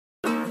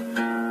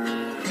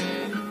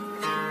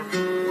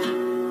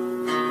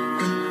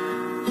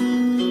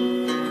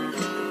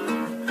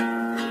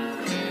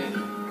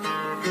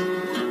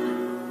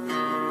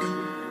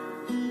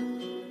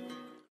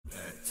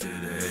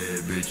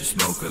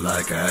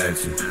like I had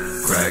to.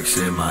 Cracks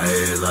in my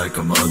head like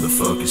a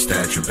motherfucking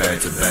statue.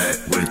 Back to back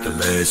with the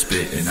lead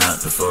spitting out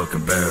the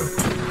fucking barrel.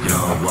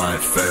 Young white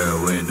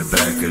pharaoh in the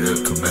back of the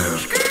Camaro.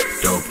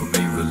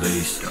 Dopamine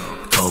release,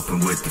 coping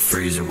with the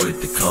freezing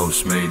with the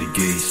coast made of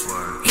geese.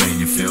 Can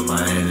you feel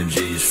my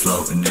energy is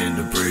floating in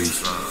the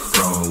breeze?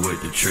 Growing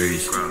with the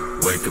trees.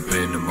 Wake up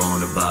in the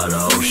morning by the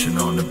ocean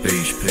on the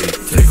beach. Peep,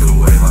 take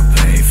away my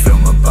pain, fill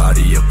my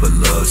body up with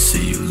love.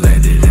 See you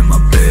landed in my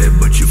bed,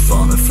 but you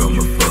falling from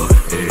above.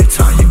 Every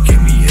time you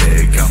give me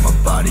head, got my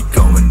body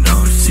going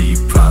numb. See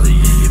you probably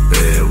in your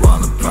bed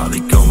while I'm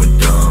probably going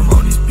dumb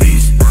on these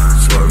beats.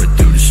 Swerving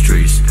through the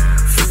streets,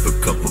 flip a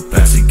couple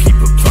packs and keep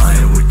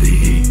applying with the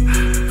heat.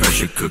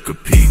 Pressure cooker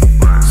peep,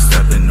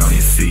 stepping on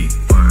your feet.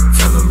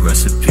 Tell them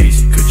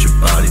recipes, cut your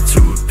body to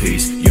a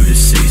piece. You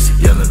deceased,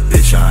 yelling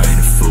bitch I ain't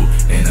a fool,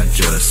 and I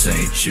just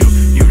ain't you.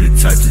 You the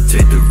type to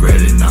take the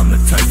red and I'm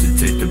the type to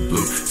take the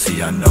blue.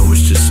 See I know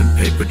it's just some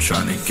paper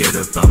trying to get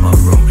up out my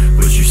room,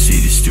 but you see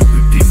these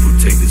stupid people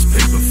take this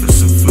paper for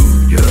some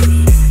food, yeah.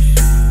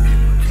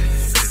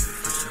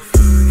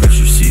 But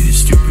you see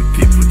these stupid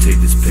people take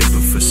this paper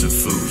for some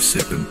food.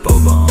 Sipping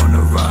Boba on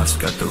the rocks,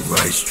 got the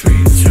right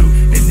stream too,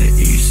 in the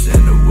east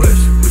and the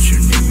west.